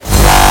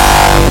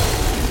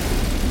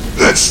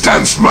Let's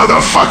dance,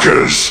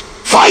 motherfuckers!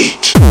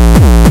 Fight!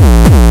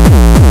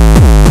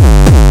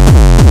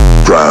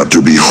 Proud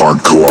to be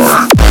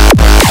hardcore.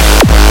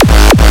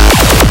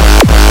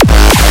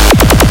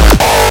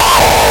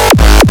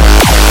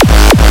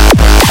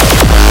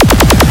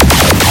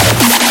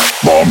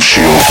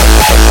 Bombshield.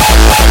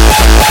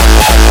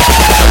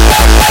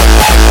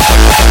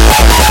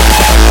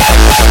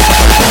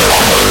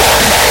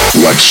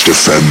 Let's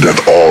defend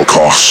at all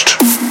cost.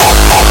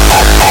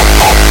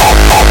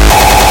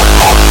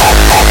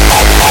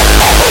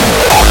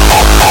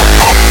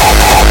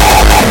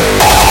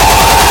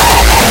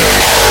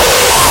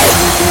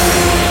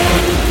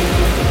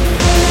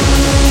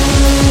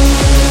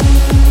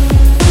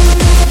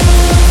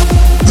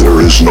 There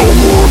is no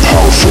more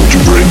powerful to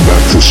bring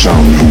back the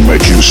sound who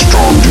make you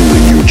strong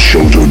during your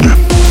childhood.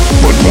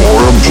 But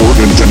more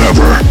important than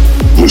ever,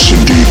 listen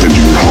deep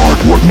into your heart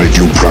what make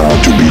you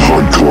proud to be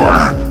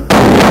hardcore.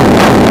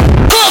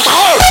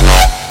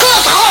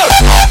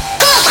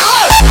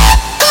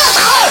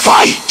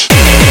 Fight!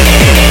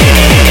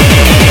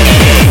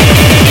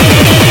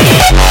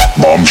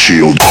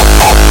 Bombshield.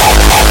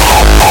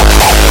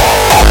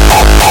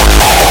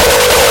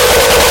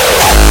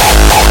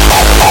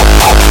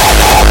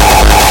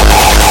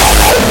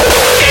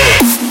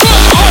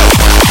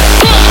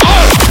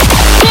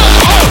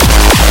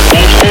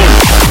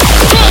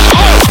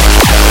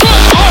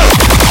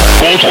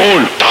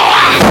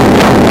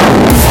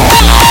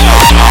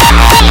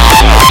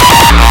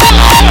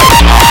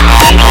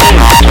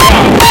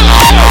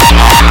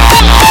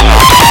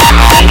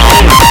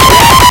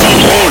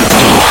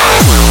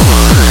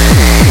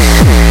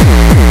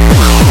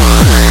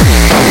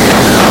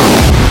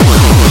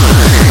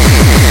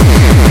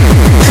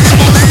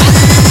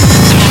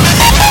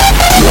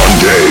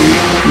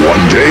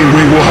 One day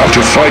we will have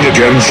to fight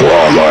again for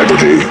our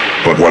liberty.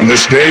 But when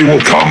this day will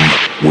come,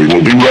 we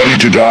will be ready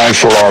to die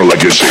for our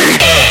legacy.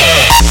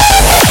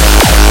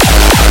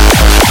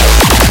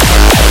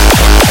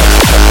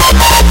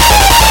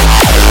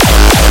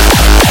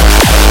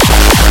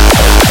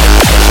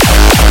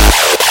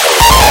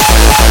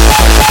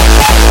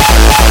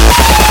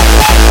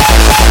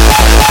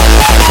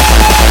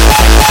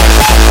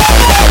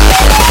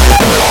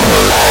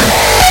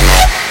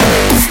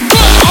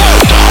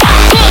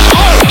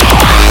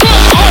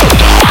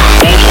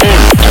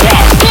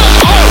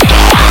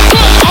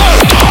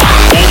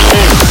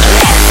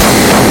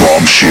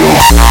 Bombshield.